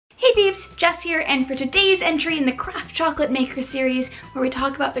Hey peeps, Jess here, and for today's entry in the Craft Chocolate Maker series, where we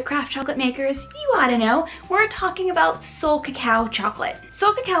talk about the craft chocolate makers you ought to know, we're talking about Sol Cacao chocolate.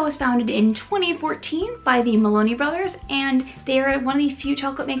 Sol Cacao was founded in 2014 by the Maloney Brothers, and they are one of the few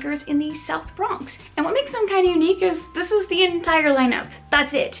chocolate makers in the South Bronx. And what makes them kind of unique is this is the entire lineup.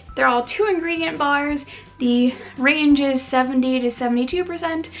 That's it. They're all 2-ingredient bars. The range is 70 to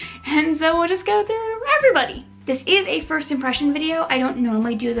 72%, and so we'll just go through everybody. This is a first impression video. I don't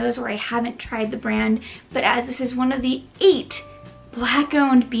normally do those where I haven't tried the brand, but as this is one of the 8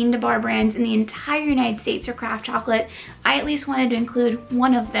 Black-owned bean-to-bar brands in the entire United States for craft chocolate, I at least wanted to include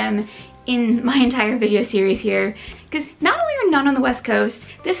one of them in my entire video series here. Because not only are none on the West Coast,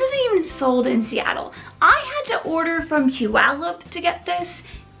 this isn't even sold in Seattle. I had to order from Puyallup to get this.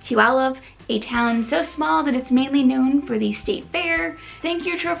 Puyallup, a town so small that it's mainly known for the state fair. Thank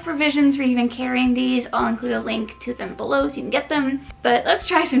you Trove Provisions for even carrying these. I'll include a link to them below so you can get them. But let's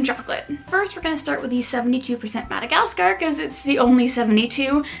try some chocolate. First, we're gonna start with the 72% Madagascar because it's the only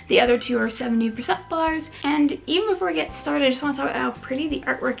 72. The other two are 70% bars. And even before we get started, I just want to talk about how pretty the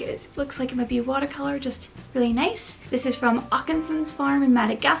artwork is. It looks like it might be watercolor, just really nice. This is from Atkinson's farm in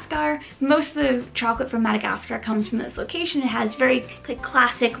Madagascar. Most of the chocolate from Madagascar comes from this location. It has very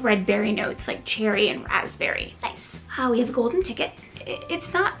classic red berry notes like cherry and raspberry. Nice. We have a golden ticket.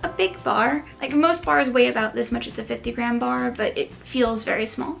 It's not a big bar. Like most bars weigh about this much. It's a 50-gram bar, but it feels very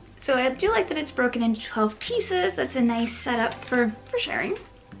small. So I do like that it's broken into 12 pieces. That's a nice setup for sharing.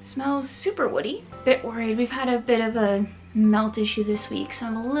 Smells super woody. Bit worried. We've had a bit of a melt issue this week, so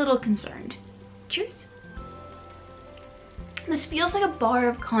I'm a little concerned. Cheers. This feels like a bar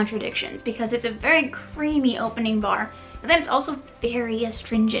of contradictions because it's a very creamy opening bar, but then it's also very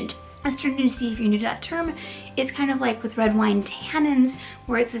astringent. Astringency, if you're new to that term, is kind of like with red wine tannins,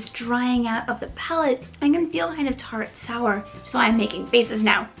 where it's this drying out of the palate. I can feel kind of tart sour, so I'm making faces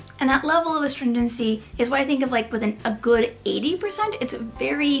now. And that level of astringency is what I think of like with a good 80%. It's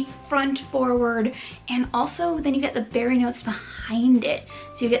very front forward, and also then you get the berry notes behind it.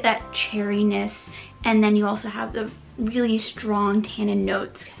 So you get that cherryness, and then you also have the really strong tannin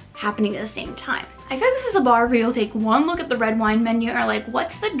notes happening at the same time. I feel like this is a bar where you'll take one look at the red wine menu and are like,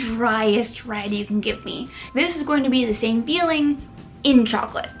 what's the driest red you can give me? This is going to be the same feeling in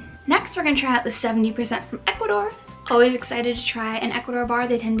chocolate. Next, we're gonna try out the 70% from Ecuador. Always excited to try an Ecuador bar.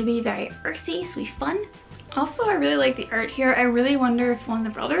 They tend to be very earthy, sweet fun. Also, I really like the art here. I really wonder if one of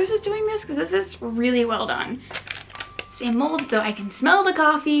the brothers is doing this because this is really well done. Same mold, though I can smell the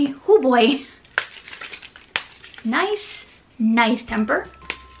coffee. Oh boy. Nice, nice temper.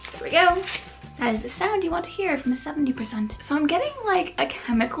 Here we go. That is the sound you want to hear from a 70%. So I'm getting like a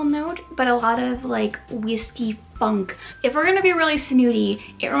chemical note, but a lot of like whiskey funk. If we're gonna be really snooty,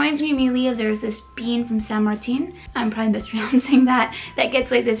 it reminds me immediately of there's this bean from San Martin. I'm probably mispronouncing that. That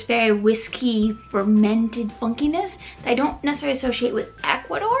gets like this very whiskey fermented funkiness that I don't necessarily associate with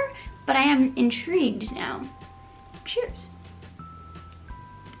Ecuador, but I am intrigued now. Cheers.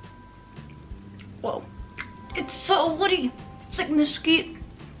 Whoa. It's so woody. It's like mesquite.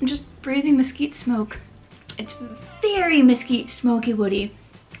 I'm just breathing mesquite smoke. It's very mesquite smoky woody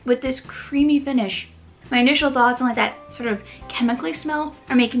with this creamy finish. My initial thoughts on like that sort of chemically smell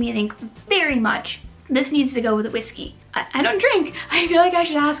are making me think very much this needs to go with a whiskey. I don't drink. I feel like I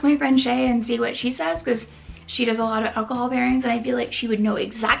should ask my friend Shay and see what she says because she does a lot of alcohol pairings and I feel like she would know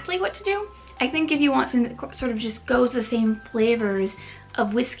exactly what to do. I think if you want something that sort of just goes the same flavors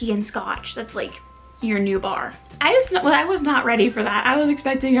of whiskey and scotch, that's like your new bar. I was not ready for that. I was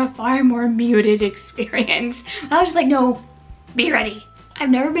expecting a far more muted experience. I was just like, no, be ready. I've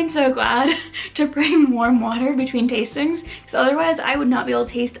never been so glad to bring warm water between tastings, because otherwise I would not be able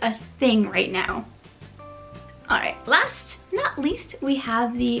to taste a thing right now. All right, last not least, we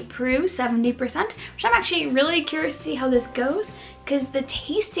have the Peru 70%, which I'm actually really curious to see how this goes, because the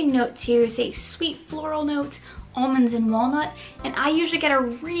tasting notes here say sweet floral notes, almonds and walnut, and I usually get a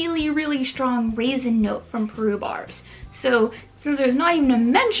really strong raisin note from Peru bars. So since there's not even a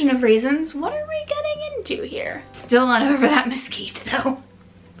mention of raisins, what are we getting into here? Still not over that mesquite though.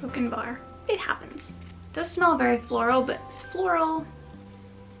 Broken bar. It happens. It does smell very floral, but it's floral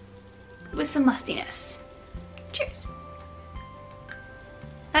with some mustiness. Cheers.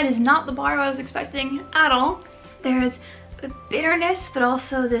 That is not the bar I was expecting at all. There's bitterness, but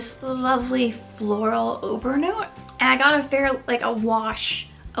also this lovely floral overnote. And I got a fair, like a wash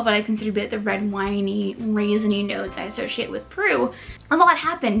of what I consider to be the red winey, raisiny notes I associate with Peru. A lot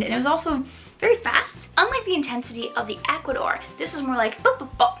happened, and it was also very fast. Unlike the intensity of the Ecuador, this is more like boop,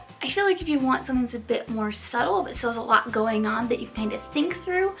 boop, boop. I feel like if you want something that's a bit more subtle but still has a lot going on that you kind of think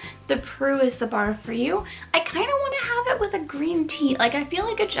through, the Peru is the bar for you. I kind of want to have it with a green tea. Like, I feel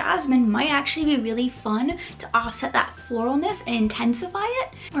like a jasmine might actually be really fun to offset that floralness and intensify it.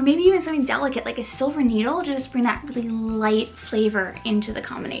 Or maybe even something delicate like a silver needle, just bring that really light flavor into the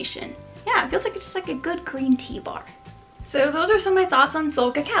combination. Yeah, it feels like it's just like a good green tea bar. So those are some of my thoughts on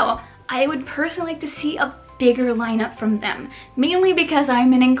Sol Cacao. I would personally like to see a bigger lineup from them, mainly because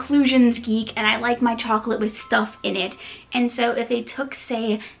I'm an inclusions geek and I like my chocolate with stuff in it. And so if they took,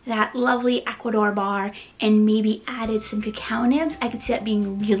 say, that lovely Ecuador bar and maybe added some cacao nibs, I could see that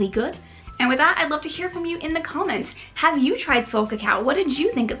being really good. And with that, I'd love to hear from you in the comments. Have you tried Sol Cacao? What did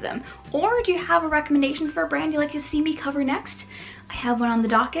you think of them? Or do you have a recommendation for a brand you'd like to see me cover next? I have one on the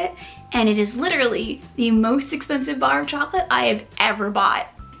docket, and it is literally the most expensive bar of chocolate I have ever bought.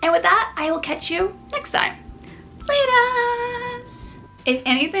 And with that, I will catch you next time. Later! If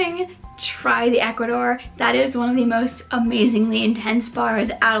anything, try the Ecuador. That is one of the most amazingly intense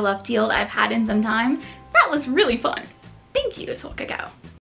bars out of left field I've had in some time. That was really fun. Thank you, Sol Cacao.